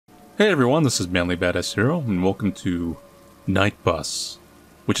Hey everyone, this is Manly Badass Hero, and welcome to Night Bus,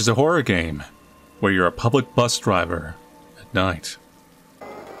 which is a horror game where you're a public bus driver at night.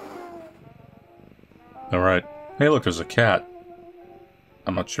 Alright. Hey look, there's a cat.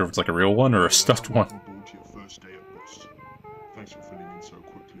 I'm not sure if it's like a real one or a stuffed one. Welcome to your first day at Bus. Thanks for filling in so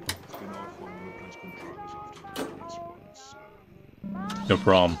quickly. It's been hard finding replacement drivers after the previous ones. No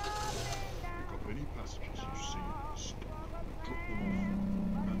problem. We've got many passengers you've seen in the stock. We'll drop them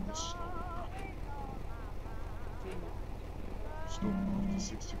off at this stop. The stop after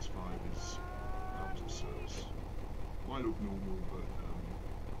 665 is out of service. Might look normal, but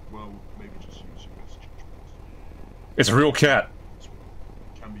well, maybe just use your best judgment. It's a real cat.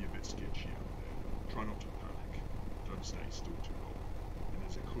 Can be a bit sketchy out there. Try not to panic. Don't stay still too long. And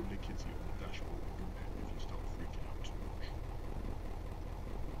there's a cuddly kitty on the dashboard you can pet if you start freaking out too much.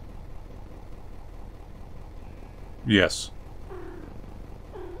 Yes.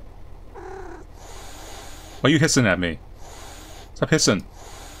 Why are you hissing at me? Stop hissing.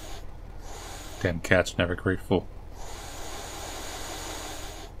 Damn cat's never grateful.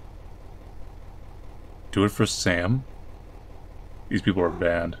 Do it for Sam? These people are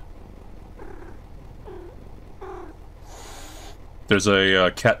banned. There's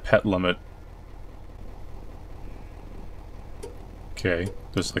a cat pet limit. Okay,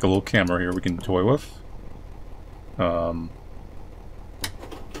 there's like a little camera here we can toy with.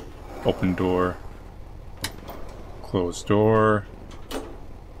 Open door. Closed door.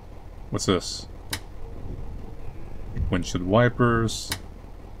 What's this? Windshield wipers.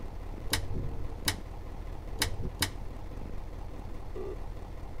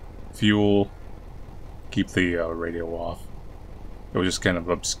 Fuel. Keep the radio off. It was just kind of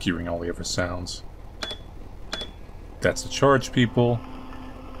obscuring all the other sounds. That's the charge people.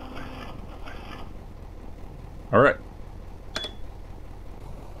 Alright.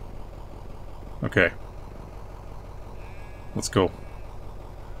 Okay. Let's go.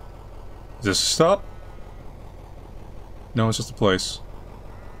 Is this a stop? No, it's just a place.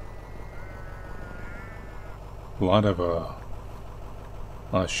 A lot of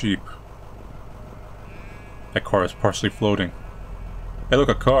sheep. That car is partially floating. Hey look,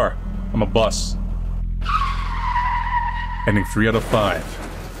 a car. I'm a bus. Ending 3 out of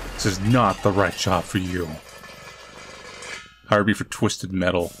 5. This is not the right job for you. Hire me for Twisted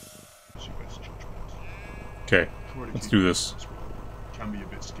Metal. Okay, let's do this. Can be a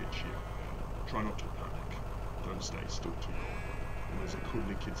bit sketchy out there. Try not to panic. Don't stay still too long. And there's a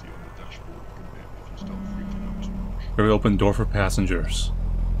cuddly kitty on the dashboard you can pet if you start freaking out too much. Very open door for passengers.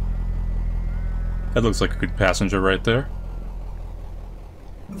 That looks like a good passenger right there.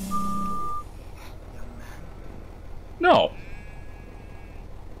 No!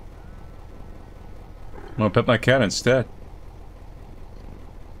 I'm gonna pet my cat instead.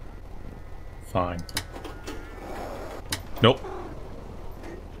 Fine. Nope.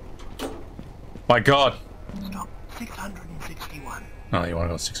 My god! Stop 661. Oh, you wanna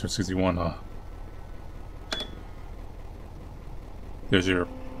go 661, huh? There's your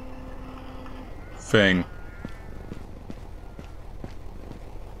thing.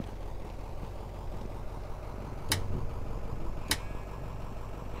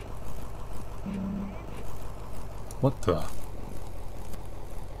 What the?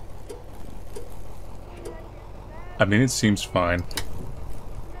 I mean, it seems fine.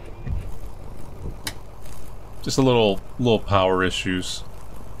 Just a little power issues.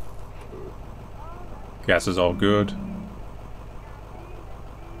 Gas is all good.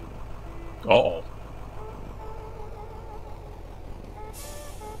 Uh-oh.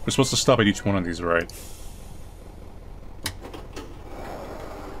 We're supposed to stop at each one of these, right?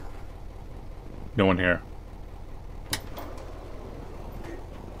 No one here.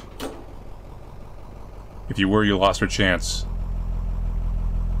 If you were, you lost your chance.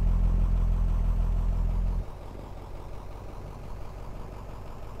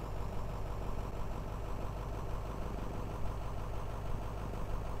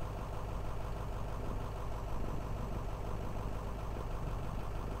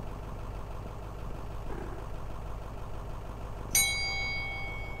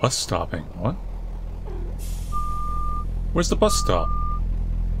 Bus stopping? What? Where's the bus stop?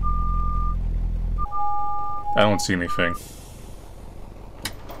 I don't see anything.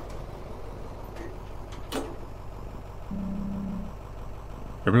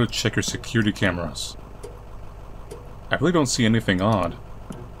 Remember to check your security cameras. I really don't see anything odd.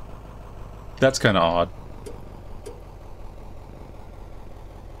 That's kind of odd.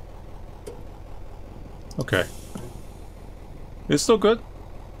 Okay. It's still good.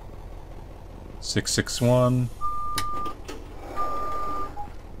 661.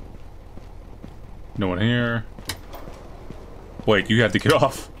 No one here. Wait, you had to get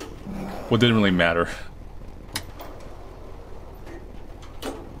off. Well, it didn't really matter.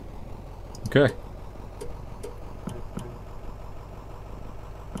 Okay.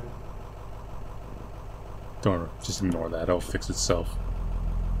 Don't just ignore that. It'll fix itself.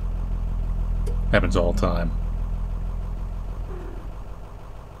 Happens all the time.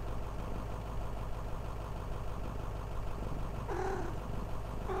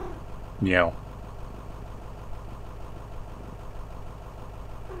 Meow.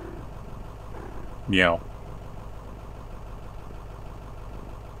 Meow.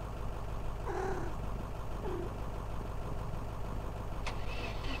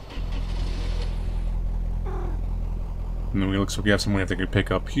 And then it looks like we have someone that can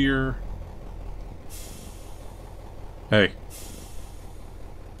pick up here. Hey.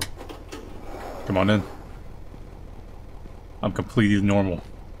 Come on in. I'm completely normal.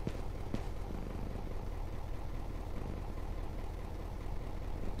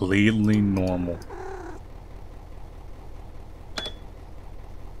 Completely normal.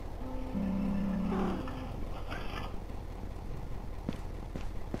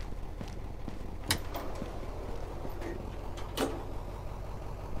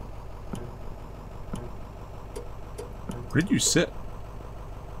 Where did you sit?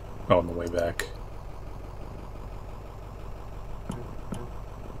 Oh, on the way back.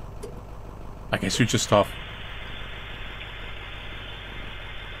 I guess you're just off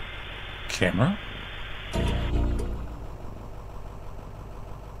camera?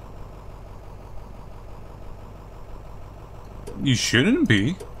 You shouldn't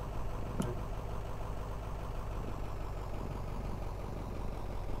be.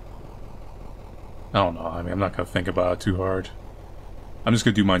 I don't know. I mean, I'm not gonna think about it too hard. I'm just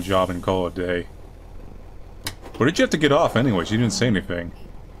gonna do my job and call it a day. Where did you have to get off anyways? You didn't say anything.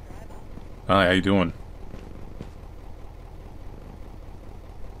 Hi, how you doing?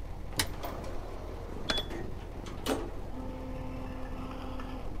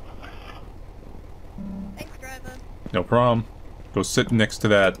 Thanks, driver. No problem. Go sit next to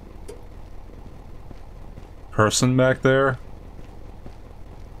that person back there.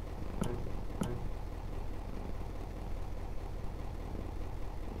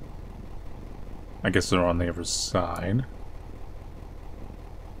 I guess they're on the other side.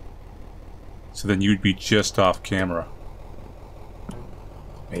 So then you'd be just off camera.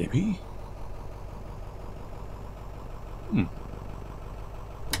 Maybe? Hmm.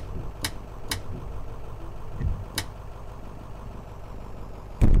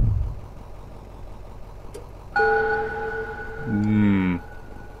 Hmm.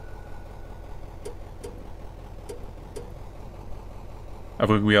 I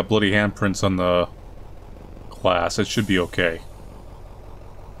think we have bloody handprints on the glass. It should be okay.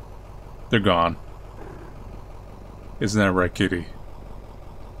 They're gone. Isn't that right, Kitty?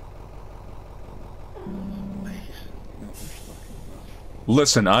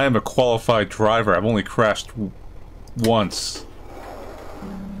 Listen, I am a qualified driver. I've only crashed once.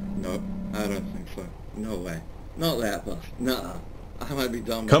 No, I don't think so. No way. Not that bus. Nuh-uh. I might be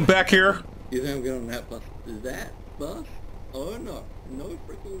dumb. Come back here. You think I'm getting on that bus? Is that bus? Oh no. No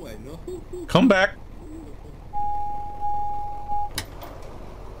freaking way. No. Come back.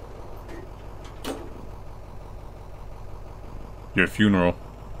 Your funeral.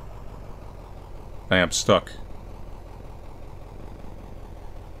 I am stuck.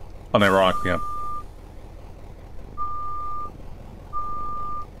 Unironically,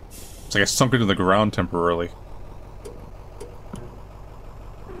 it's like I sunk into the ground temporarily.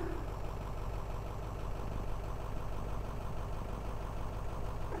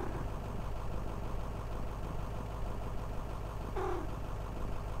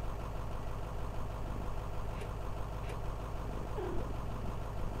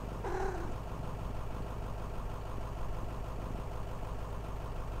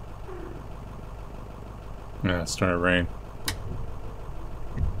 Yeah, it's starting to rain.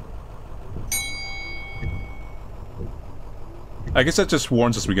 I guess that just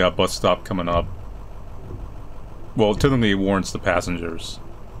warns us we got a bus stop coming up. Well, technically it warns the passengers.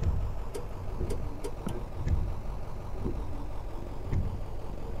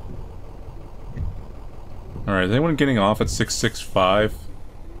 Alright, is anyone getting off at 665?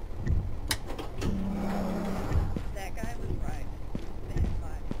 That guy was right. They had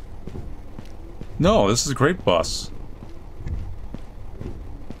 5. No, this is a great bus.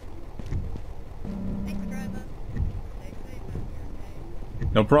 Thanks, driver. Stay safe out here,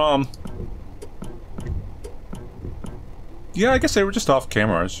 okay? No problem. Yeah, I guess they were just off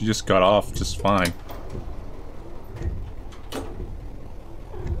camera. She just got off just fine.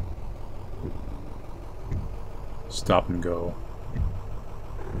 Stop and go.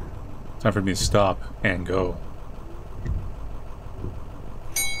 Time for me to stop and go.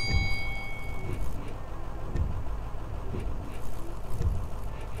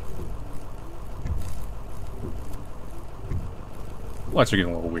 Lights are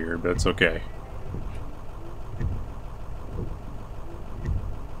getting a little weird, but it's okay.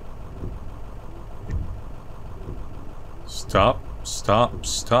 Stop, stop,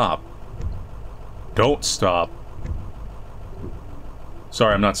 stop. Don't stop.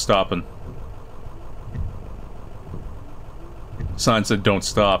 Sorry, I'm not stopping. Sign said don't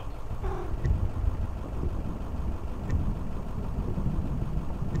stop.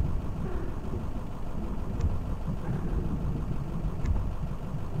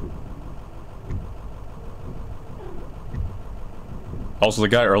 Also, the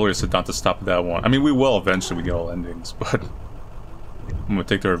guy earlier said not to stop at that one. I mean, we will eventually, we get all endings, but I'm gonna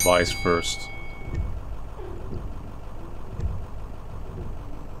take their advice first.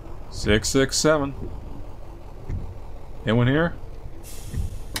 667. Anyone here?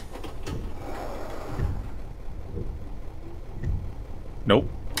 Nope.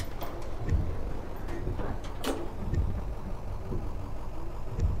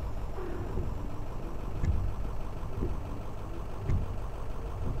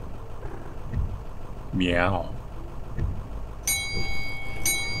 Meow.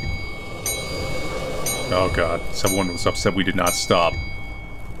 Oh god, someone was upset we did not stop.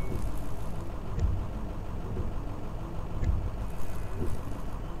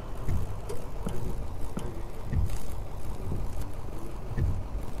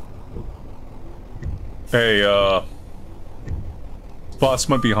 Hey, boss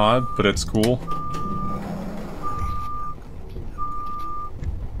might be hot, but it's cool.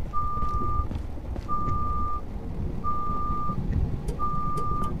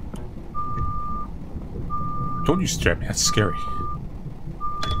 Don't you stare at me, that's scary.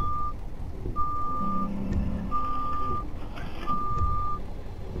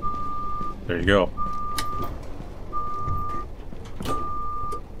 There you go.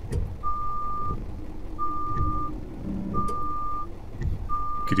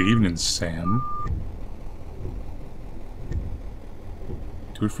 Good evening, Sam.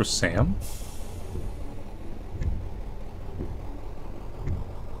 Do it for Sam?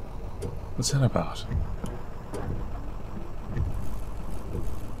 What's that about?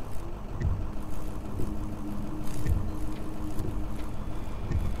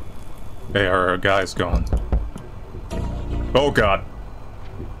 Hey, our guy's gone. Oh god.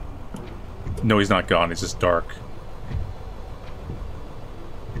 No, he's not gone, it's just dark.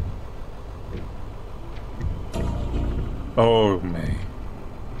 Oh, May.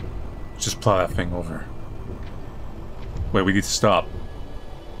 Just plow that thing over. Wait, we need to stop.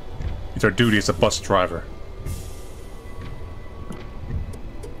 It's our duty as a bus driver.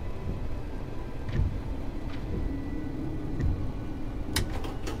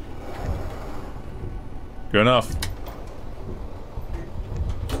 Good enough.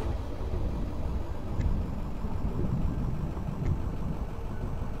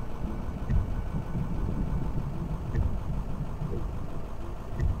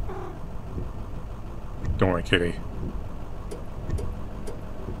 Don't worry, kitty.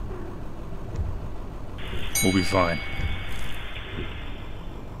 We'll be fine.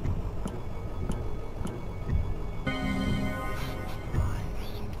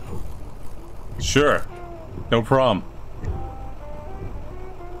 Sure. No problem.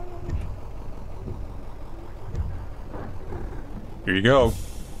 Here you go.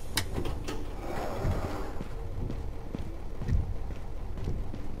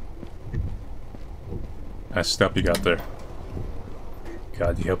 Nice step you got there.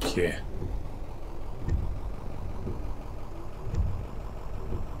 God help you.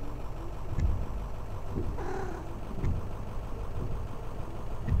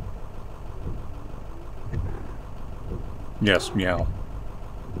 Yes, meow.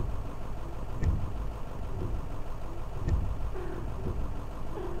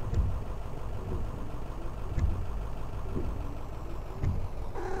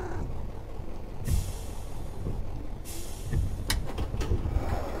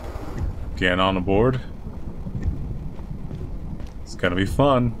 Getting on the board. It's gonna be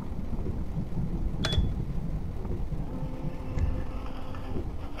fun.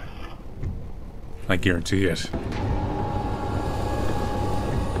 I guarantee it.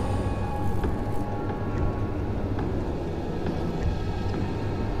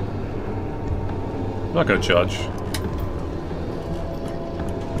 I'm not gonna judge.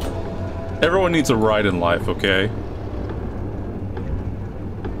 Everyone needs a ride in life, okay?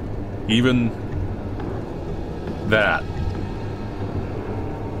 that.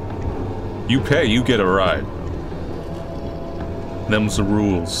 You pay, you get a ride. Them's the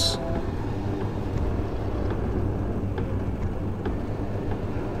rules.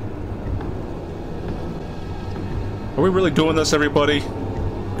 Are we really doing this, everybody?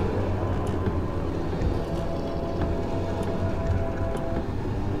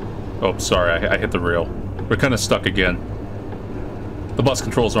 Oh, sorry, I hit the rail. We're kind of stuck again. The bus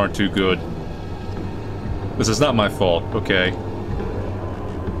controls aren't too good. This is not my fault, okay?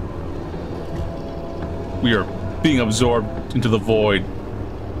 We are being absorbed into the void.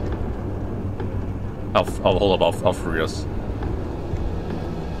 I'll hold up, I'll free us.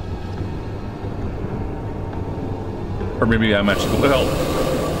 Or maybe I'm actually, well,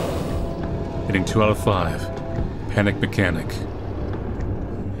 hitting 2 out of 5. Panic mechanic.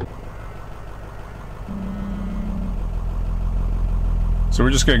 So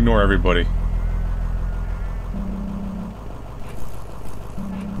we're just gonna ignore everybody.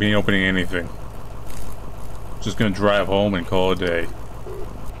 We ain't opening anything. Just gonna drive home and call it a day.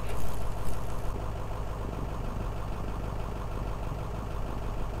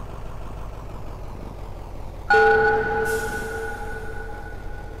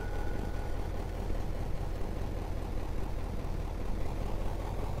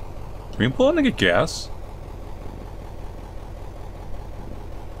 Can we pull in to get gas?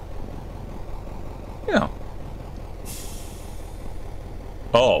 Yeah.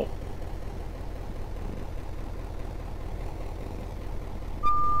 Oh.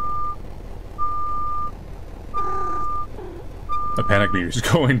 The panic meter is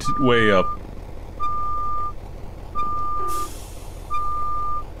going way up.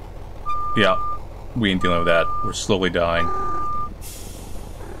 Yeah, we ain't dealing with that. We're slowly dying.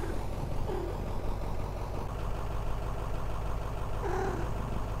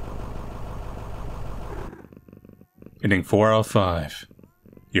 Hitting 4 out of 5.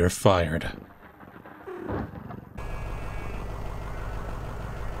 You're fired.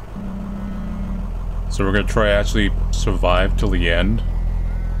 So we're gonna try actually survive till the end.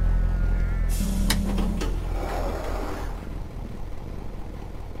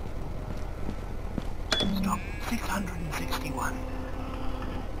 Stop. 661.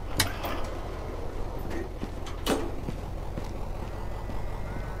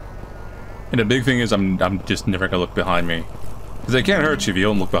 And the big thing is I'm just never gonna look behind me. Because they can't hurt you if you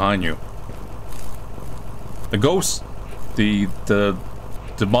don't look behind you. The ghost, the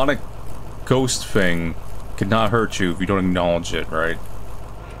demonic ghost thing cannot hurt you if you don't acknowledge it, right?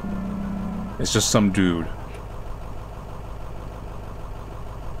 It's just some dude.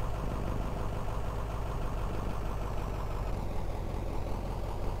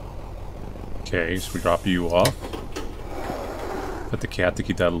 Okay, so we drop you off. Put the cat to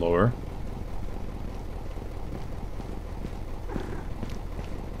keep that lower.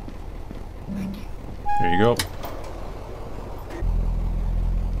 There you go.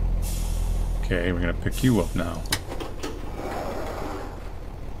 Okay, we're gonna pick you up now.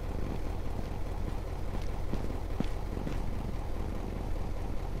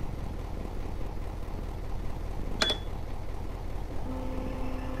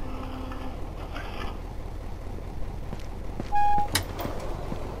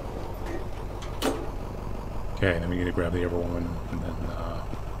 Okay, then we need to grab the other woman, and then,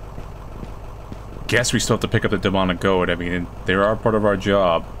 guess we still have to pick up the demonic goat. I mean, they are part of our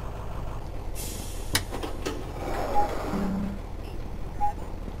job.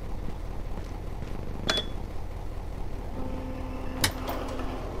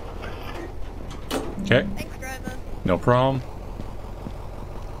 Okay. Thanks, driver. No problem.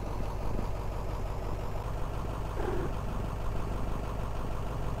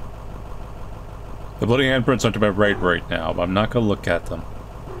 The bloody handprints aren't to my right now, but I'm not gonna look at them.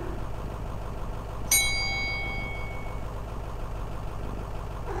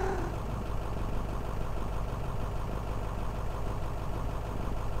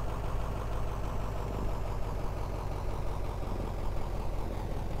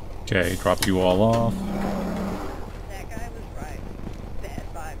 Okay, drop you all off. That guy was right. Bad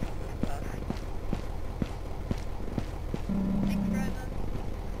vibes on this bus. Thanks, driver.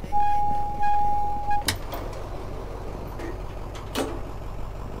 Stay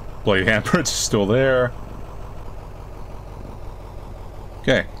safe. Bloody handprints are still there.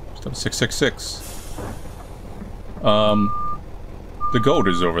 Okay, still 666. The goat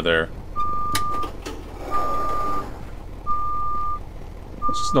is over there.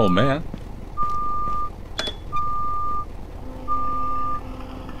 It's just an old man.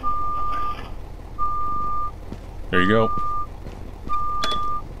 There you go.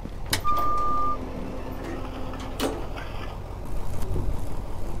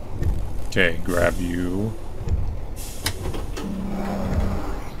 Okay, grab you.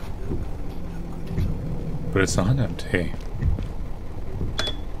 But it's not empty.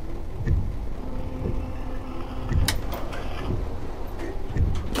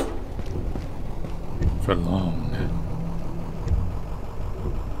 For long.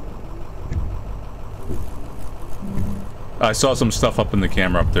 I saw some stuff up in the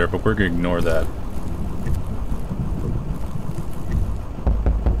camera up there, but we're gonna ignore that.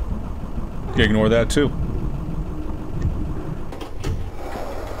 Gonna ignore that too.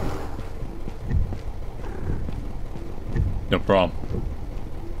 No problem.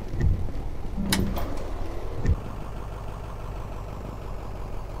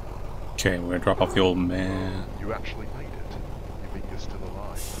 Okay, we're gonna drop off the old man. You actually made it. You mean you're still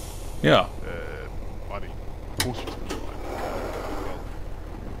alive? Yeah. I mean, of course you're still alive.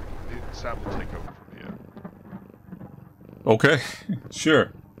 Well, Sam will take over from here. Okay,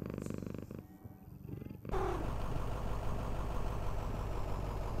 sure.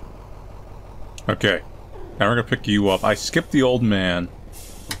 Okay, now we're gonna pick you up. I skipped the old man.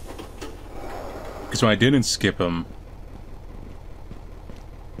 Because when I didn't skip him,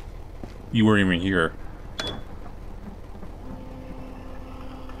 you weren't even here.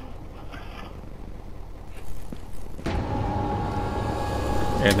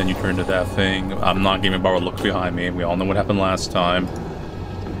 And then you turn to that thing. I'm not giving Barbara a look behind me. We all know what happened last time.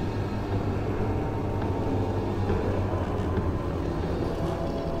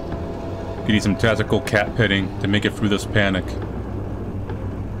 You need some tactical cat petting to make it through this panic.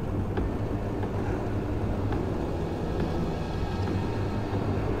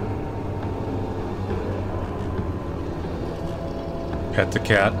 Pet the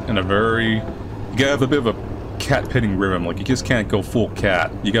cat in a very... You gotta have a bit of a cat petting rhythm. Like, you just can't go full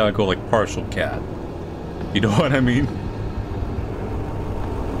cat. You gotta go like partial cat. You know what I mean?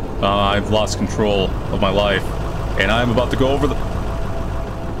 I've lost control of my life. And I'm about to go over the...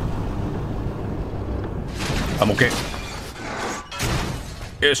 I'm okay.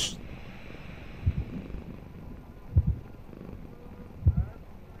 Ish.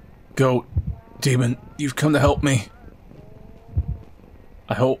 Goat, demon, you've come to help me.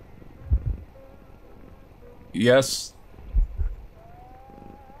 I hope. Yes.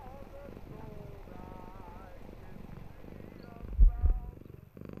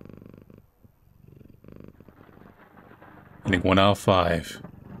 I think 1 out of 5.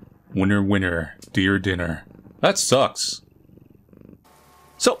 Winner, winner, dear dinner. That sucks.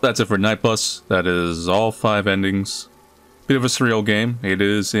 So, that's it for Night Bus. That is all 5 endings. Bit of a surreal game. It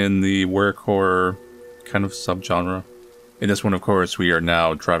is in the work horror kind of subgenre. In this one, of course, we are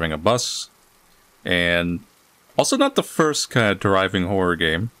now driving a bus. And also not the first kind of driving horror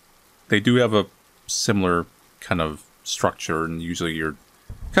game. They do have a similar kind of structure, and usually you're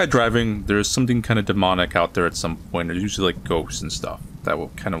kind of driving. There's something kind of demonic out there at some point. There's usually like ghosts and stuff that will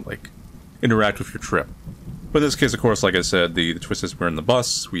kind of like interact with your trip. But in this case, of course, like I said, the twist is we're in the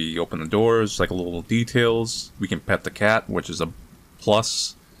bus, we open the doors, like little details, we can pet the cat, which is a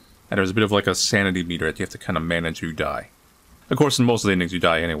plus, and there's a bit of like a sanity meter that you have to kind of manage you die. Of course, in most of the endings you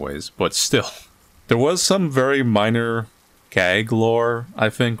die anyways, but still. There was some very minor gag lore, I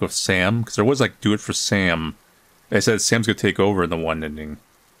think, with Sam, because there was like, do it for Sam. They said Sam's gonna take over in the one ending.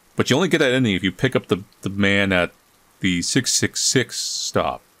 But you only get that ending if you pick up the man at the 666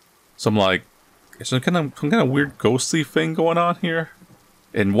 stop. So I'm like, is there some kind of weird ghostly thing going on here?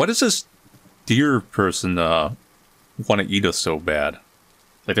 And what does this deer person want to eat us so bad?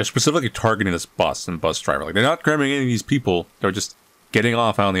 Like, they're specifically targeting this bus and bus driver. Like, they're not grabbing any of these people. They're just getting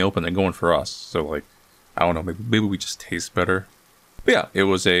off out in the open and going for us. So, like, I don't know. Maybe we just taste better. But yeah, it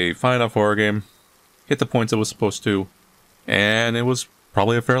was a fine enough horror game. Hit the points it was supposed to. And it was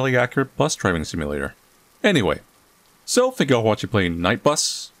probably a fairly accurate bus driving simulator. Anyway, so thank you all for watching playing Night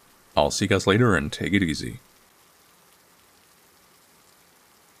Bus. I'll see you guys later and take it easy.